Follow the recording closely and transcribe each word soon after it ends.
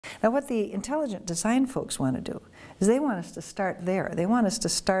Now what the intelligent design folks want to do is they want us to start there. They want us to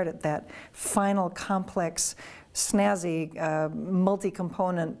start at that final, complex, snazzy,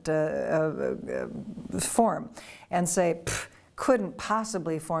 multi-component form and say, couldn't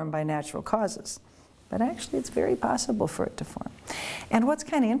possibly form by natural causes. But actually it's very possible for it to form. And what's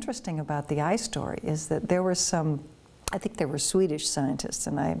kind of interesting about the eye story is that there were some, I think there were Swedish scientists,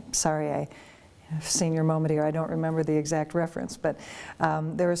 and I'm sorry, I've seen your moment here, I don't remember the exact reference, but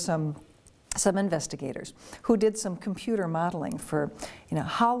there were some investigators who did some computer modeling for,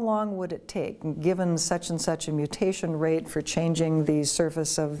 how long would it take, given such and such a mutation rate for changing the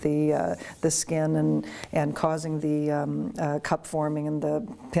surface of the skin and causing the cup forming and the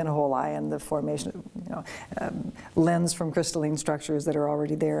pinhole eye and the formation of, lens from crystalline structures that are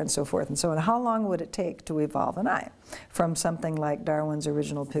already there and so forth and so on. How long would it take to evolve an eye from something like Darwin's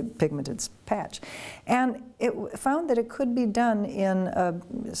original pigmented patch? And it found that it could be done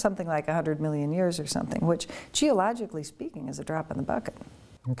in something like 100 million years or something, which geologically speaking is a drop in the bucket.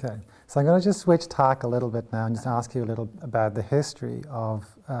 Okay, so I'm going to just switch tack a little bit now and just ask you a little about the history of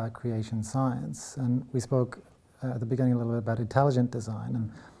creation science. And we spoke at the beginning a little bit about intelligent design,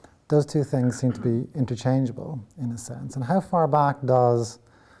 and those two things seem to be interchangeable in a sense. And how far back does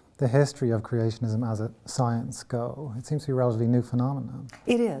the history of creationism as a science go? It seems to be a relatively new phenomenon.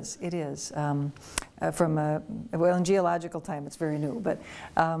 It is, it is. Well, in geological time it's very new, but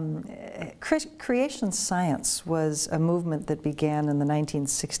creation science was a movement that began in the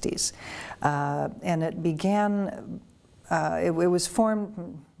 1960s. And it began, it was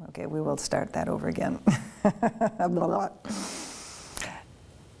formed, okay, we will start that over again. Blah, blah.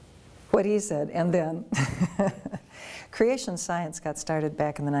 What he said, and then. Creation science got started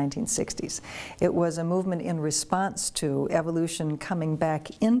back in the 1960s. It was a movement in response to evolution coming back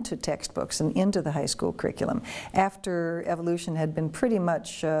into textbooks and into the high school curriculum after evolution had been pretty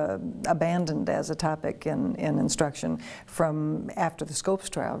much abandoned as a topic in instruction from after the Scopes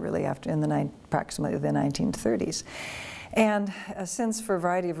trial, really, approximately the 1930s. And since, for a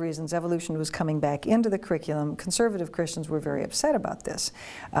variety of reasons, evolution was coming back into the curriculum, conservative Christians were very upset about this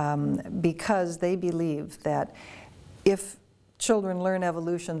because they believed that if children learn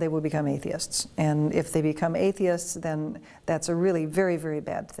evolution, they will become atheists. And if they become atheists, then that's a really very, very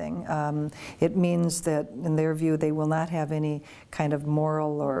bad thing. It means that, in their view, they will not have any kind of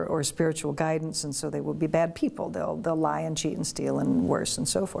moral or spiritual guidance, and so they will be bad people. They'll lie and cheat and steal and worse and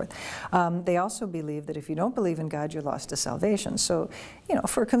so forth. They also believe that if you don't believe in God, you're lost to salvation. So,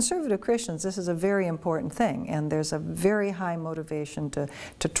 for conservative Christians, this is a very important thing, and there's a very high motivation to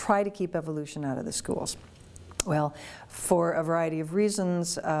try to keep evolution out of the schools. Well, for a variety of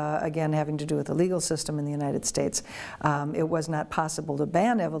reasons, again having to do with the legal system in the United States, it was not possible to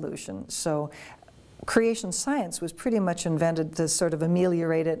ban evolution. So creation science was pretty much invented to sort of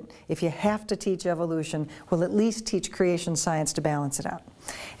ameliorate it. If you have to teach evolution, well, at least teach creation science to balance it out.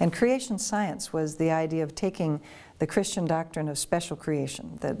 And creation science was the idea of taking the Christian doctrine of special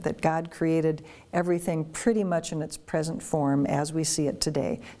creation, that God created everything pretty much in its present form as we see it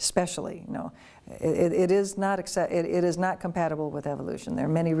today, specially, It is not compatible with evolution. There are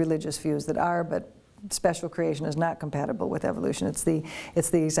many religious views that are, but special creation is not compatible with evolution. It's the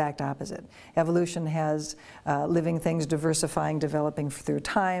exact opposite. Evolution has living things diversifying, developing through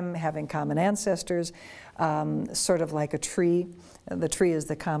time, having common ancestors, sort of like a tree. The tree is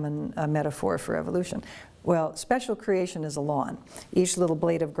the common metaphor for evolution. Well, special creation is a lawn. Each little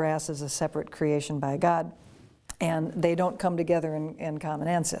blade of grass is a separate creation by God, and they don't come together in common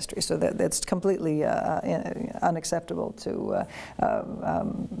ancestry. So that's completely unacceptable to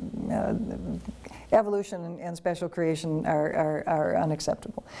evolution and special creation are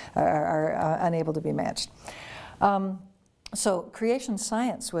unacceptable, are unable to be matched. So creation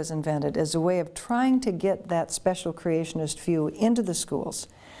science was invented as a way of trying to get that special creationist view into the schools,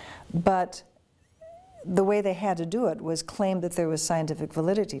 but the way they had to do it was claim that there was scientific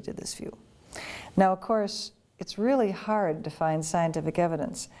validity to this view. Now, of course, it's really hard to find scientific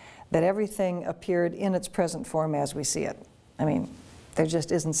evidence that everything appeared in its present form as we see it. I mean, there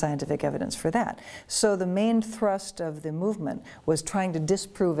just isn't scientific evidence for that. So the main thrust of the movement was trying to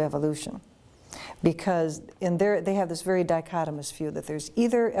disprove evolution, because they have this very dichotomous view that there's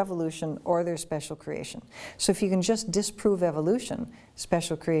either evolution or there's special creation. So if you can just disprove evolution,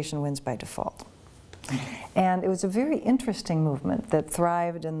 special creation wins by default. And it was a very interesting movement that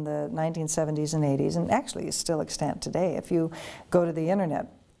thrived in the 1970s and 80s, and actually is still extant today. If you go to the internet,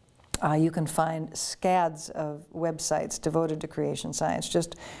 you can find scads of websites devoted to creation science.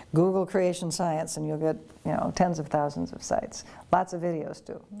 Just Google creation science and you'll get, tens of thousands of sites. Lots of videos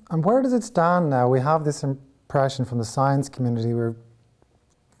too. And where does it stand now? We have this impression from the science community we're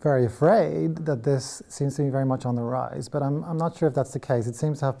very afraid that this seems to be very much on the rise, but I'm not sure if that's the case. It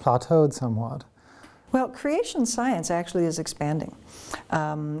seems to have plateaued somewhat. Well, creation science actually is expanding.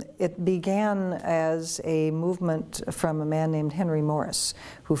 It began as a movement from a man named Henry Morris,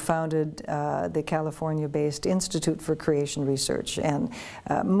 who founded the California-based Institute for Creation Research. And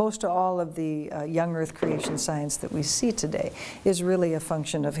most all of the young Earth creation science that we see today is really a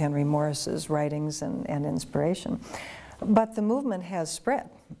function of Henry Morris's writings and inspiration. But the movement has spread.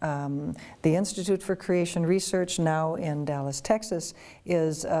 The Institute for Creation Research, now in Dallas, Texas,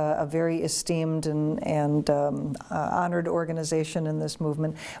 is a very esteemed and honored organization in this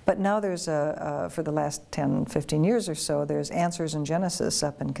movement. But now there's for the last 10, 15 years or so, there's Answers in Genesis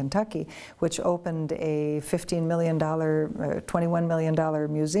up in Kentucky, which opened a $15 million, $21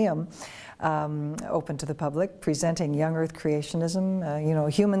 million museum open to the public, presenting young Earth creationism. You know,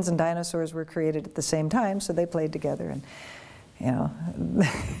 humans and dinosaurs were created at the same time, so they played together. And, you know,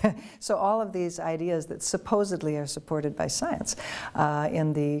 so all of these ideas that supposedly are supported by science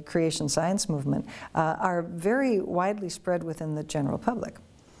in the creation science movement are very widely spread within the general public,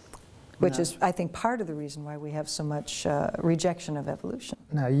 which is, I think, part of the reason why we have so much rejection of evolution.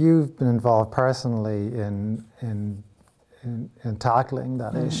 Now, you've been involved personally in tackling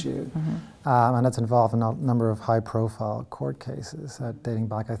that issue, and it's involved in a number of high-profile court cases dating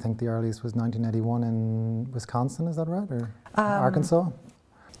back. I think the earliest was 1981 in Wisconsin. Is that right, or Arkansas?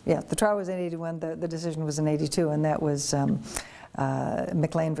 Yeah, the trial was in '81. The decision was in '82, and that was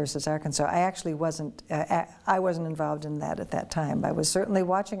McLean versus Arkansas. I actually wasn't. I wasn't involved in that at that time. I was certainly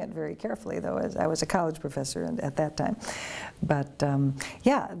watching it very carefully, though, as I was a college professor at that time. But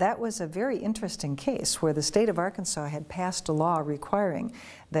yeah, that was a very interesting case where the state of Arkansas had passed a law requiring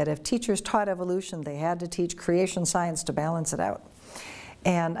that if teachers taught evolution, they had to teach creation science to balance it out.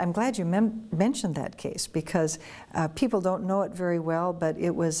 And I'm glad you mentioned that case, because people don't know it very well, but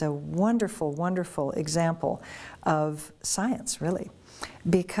it was a wonderful, wonderful example of science, really.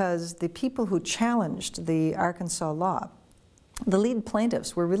 Because the people who challenged the Arkansas law, the lead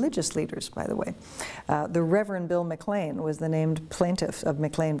plaintiffs were religious leaders, by the way. The Reverend Bill McLean was the named plaintiff of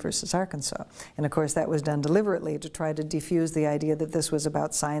McLean versus Arkansas. And of course that was done deliberately to try to defuse the idea that this was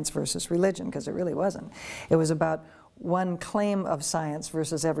about science versus religion, because it really wasn't. It was about one claim of science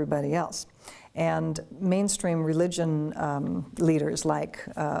versus everybody else. And mainstream religion leaders like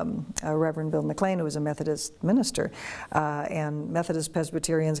Reverend Bill McLean, who was a Methodist minister, and Methodist,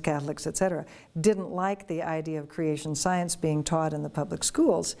 Presbyterians, Catholics, etc., didn't like the idea of creation science being taught in the public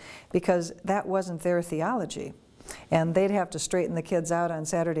schools because that wasn't their theology. And they'd have to straighten the kids out on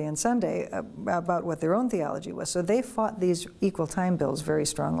Saturday and Sunday about what their own theology was. So they fought these equal time bills very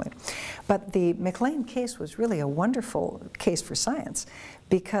strongly. But the McLean case was really a wonderful case for science,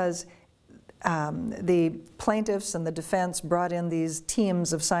 because the plaintiffs and the defense brought in these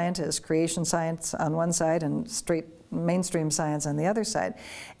teams of scientists, creation science on one side and straight mainstream science on the other side,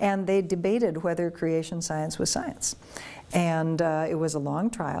 and they debated whether creation science was science. And it was a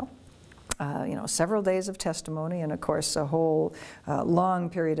long trial. You know, several days of testimony, and of course a whole long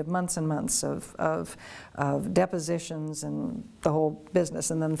period of months and months of depositions and the whole business,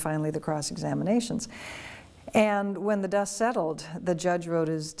 and then finally the cross-examinations. And when the dust settled, the judge wrote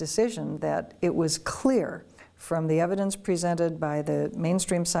his decision that it was clear from the evidence presented by the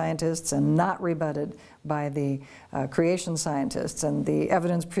mainstream scientists and not rebutted by the creation scientists, and the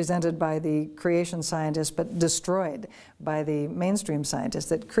evidence presented by the creation scientists but destroyed by the mainstream scientists,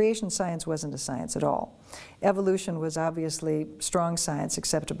 that creation science wasn't a science at all. Evolution was obviously strong science,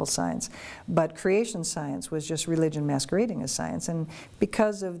 acceptable science, but creation science was just religion masquerading as science, and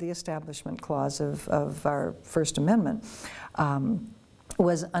because of the Establishment Clause of our First Amendment,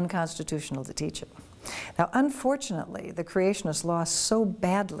 was unconstitutional to teach it. Now, unfortunately, the creationists lost so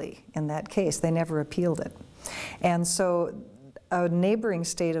badly in that case, they never appealed it. And so a neighboring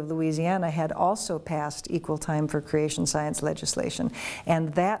state of Louisiana had also passed equal time for creation science legislation,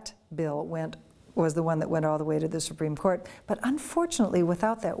 and that bill was the one that went all the way to the Supreme Court. But unfortunately,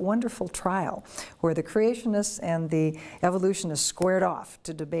 without that wonderful trial where the creationists and the evolutionists squared off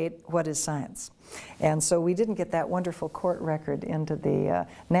to debate what is science. And so we didn't get that wonderful court record into the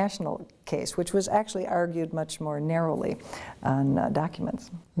national case, which was actually argued much more narrowly on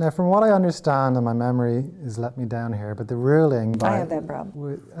documents. Now, from what I understand, and my memory has let me down here, but the ruling by... I have that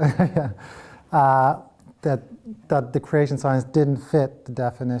problem. That the creation science didn't fit the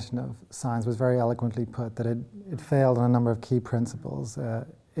definition of science was very eloquently put, that it failed on a number of key principles.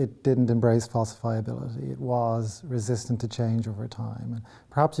 It didn't embrace falsifiability. It was resistant to change over time. And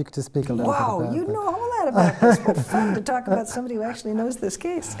perhaps you could just speak a little bit about that. Wow, you know a whole lot about this. What fun to talk about somebody who actually knows this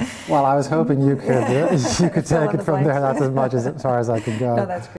case. Well, I was hoping you could take it from there. That's as far as I could go. No, that's great.